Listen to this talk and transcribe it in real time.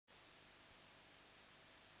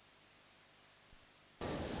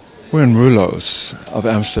We're in Roelofs of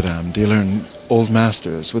Amsterdam, dealer in old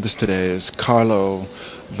masters. With us today is Carlo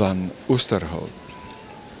van Oosterhout.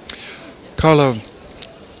 Carlo,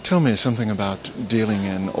 tell me something about dealing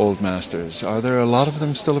in old masters. Are there a lot of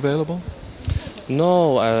them still available?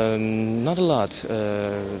 No, not a lot.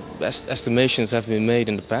 Estimations have been made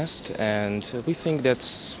in the past, and we think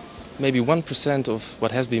that maybe 1% of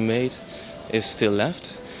what has been made is still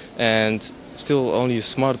left, and still only a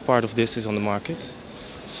small part of this is on the market.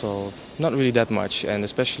 So not really that much, and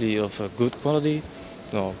especially of good quality,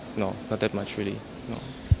 no, not that much really. No.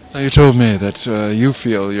 Now you told me that you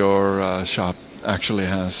feel your shop actually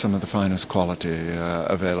has some of the finest quality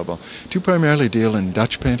available. Do you primarily deal in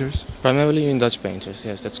Dutch painters? Primarily in Dutch painters,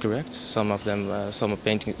 yes, that's correct. Some of them,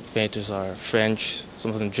 painters are French,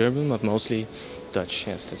 some of them German, but mostly Dutch.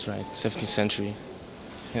 Yes, that's right. 17th century.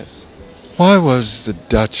 Yes. Why was the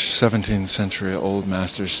Dutch 17th century old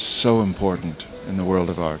masters so important in the world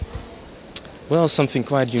of art? Well, something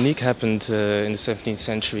quite unique happened in the 17th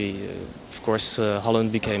century. Of course,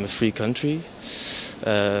 Holland became a free country.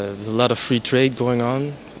 A lot of free trade going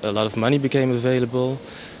on. A lot of money became available.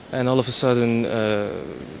 And all of a sudden,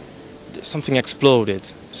 something exploded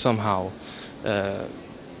somehow.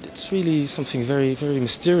 It's really something very, very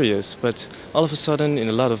mysterious. But all of a sudden, in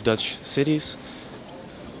a lot of Dutch cities,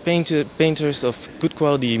 painters of good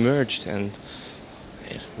quality emerged and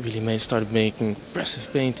really started making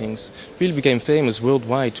impressive paintings. Really became famous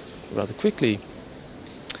worldwide rather quickly.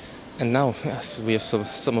 And now, yes, we have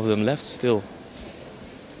some of them left still.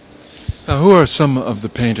 Now, who are some of the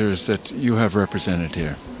painters that you have represented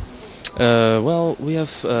here? Well, we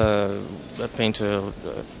have a painter,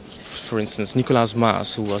 for instance, Nicolaas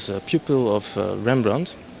Maas, who was a pupil of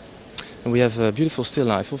Rembrandt. And we have a beautiful still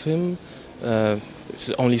life of him. It's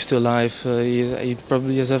the only still life he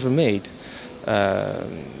probably has ever made.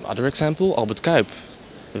 Other example, Albert Cuyp,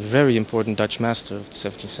 a very important Dutch master of the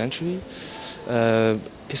 17th century.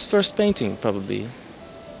 His first painting, probably,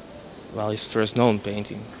 well, his first known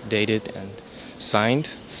painting, dated and signed.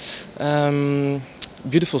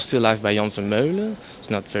 Beautiful still life by Jan van Meulen. It's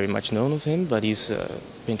not very much known of him, but he's a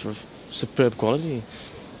painter of superb quality.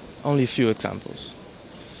 Only a few examples.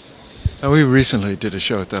 Now, we recently did a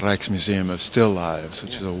show at the Rijksmuseum of Still Lives,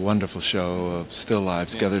 which is a wonderful show of still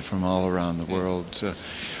lives gathered from all around the world.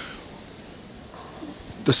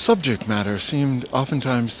 The subject matter seemed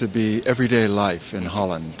oftentimes to be everyday life in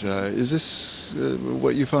Holland. Is this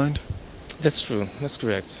what you find? That's true, that's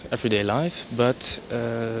correct. Everyday life, but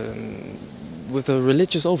with a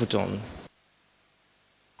religious overtone.